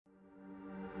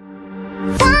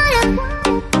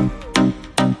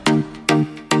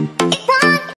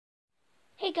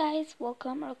guys,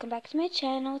 welcome back to my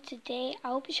channel. Today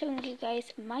I'll be showing you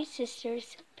guys my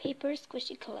sister's paper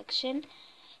squishy collection.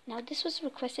 Now this was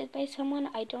requested by someone,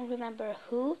 I don't remember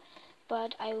who,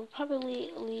 but I will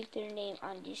probably leave their name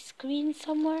on the screen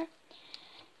somewhere.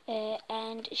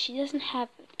 And she doesn't have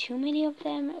too many of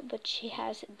them, but she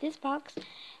has this box.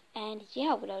 And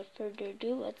yeah, without further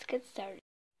ado, let's get started.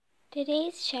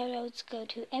 Today's shoutouts go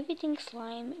to Everything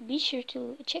Slime. Be sure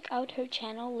to check out her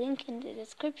channel, link in the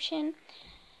description.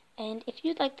 And if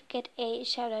you'd like to get a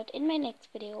shoutout in my next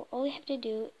video, all you have to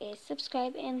do is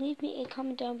subscribe and leave me a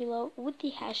comment down below with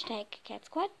the hashtag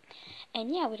CatSquad.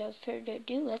 And yeah, without further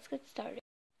ado, let's get started.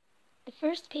 The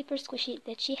first paper squishy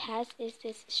that she has is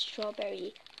this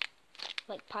strawberry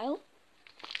pile.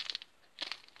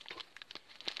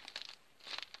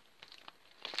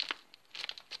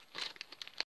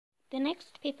 The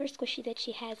next paper squishy that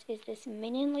she has is this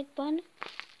minion-like bun.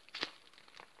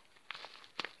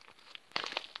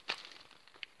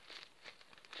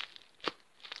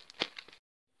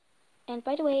 And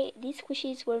by the way, these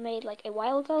squishies were made like a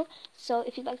while ago, so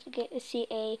if you'd like to see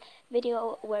a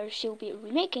video where she'll be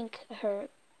remaking her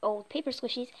old paper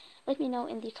squishies, let me know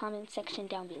in the comment section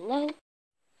down below.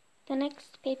 The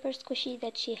next paper squishy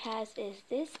that she has is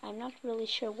this. I'm not really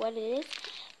sure what it is,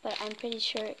 but I'm pretty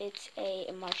sure it's a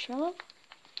marshmallow.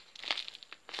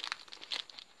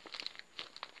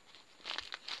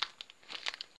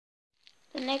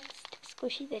 The next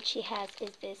squishy that she has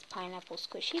is this pineapple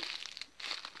squishy.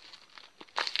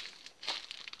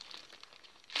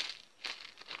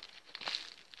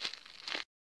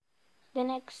 The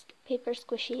next paper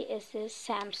squishy is this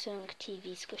Samsung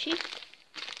TV squishy.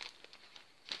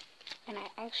 And I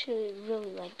actually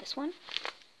really like this one.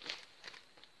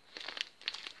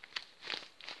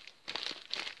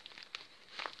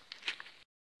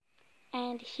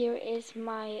 And here is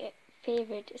my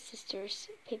favorite sister's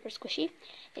paper squishy.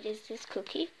 It is this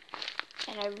cookie.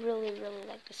 And I really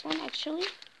like this one actually.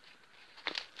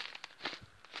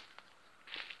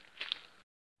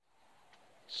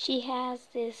 She has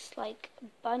this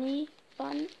bunny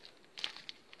bun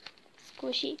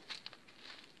squishy.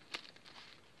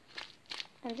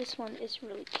 And this one is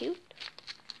really cute.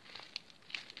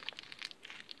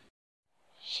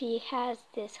 She has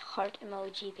this heart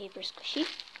emoji paper squishy.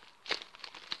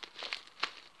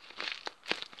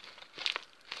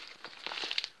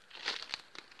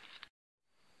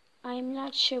 I'm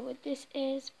not sure what this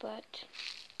is, but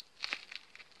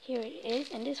here it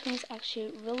is, and this one's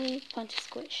actually really fun to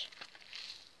squish.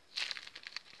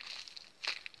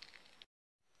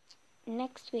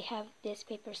 Next we have this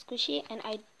paper squishy, and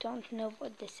I don't know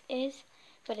what this is,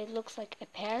 but it looks like a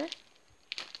pear.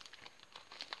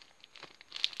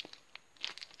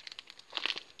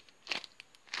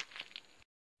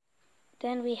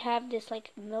 Then we have this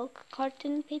milk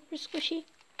carton paper squishy,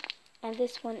 and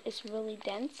this one is really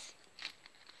dense.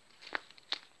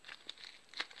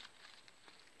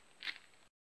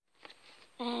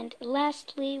 And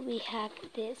lastly, we have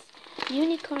this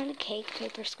unicorn cake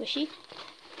paper squishy.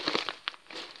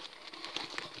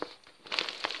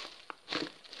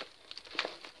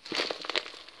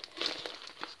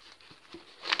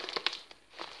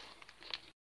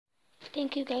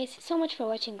 Thank you guys so much for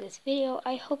watching this video.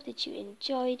 I hope that you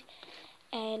enjoyed,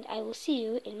 and I will see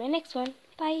you in my next one.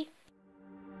 Bye!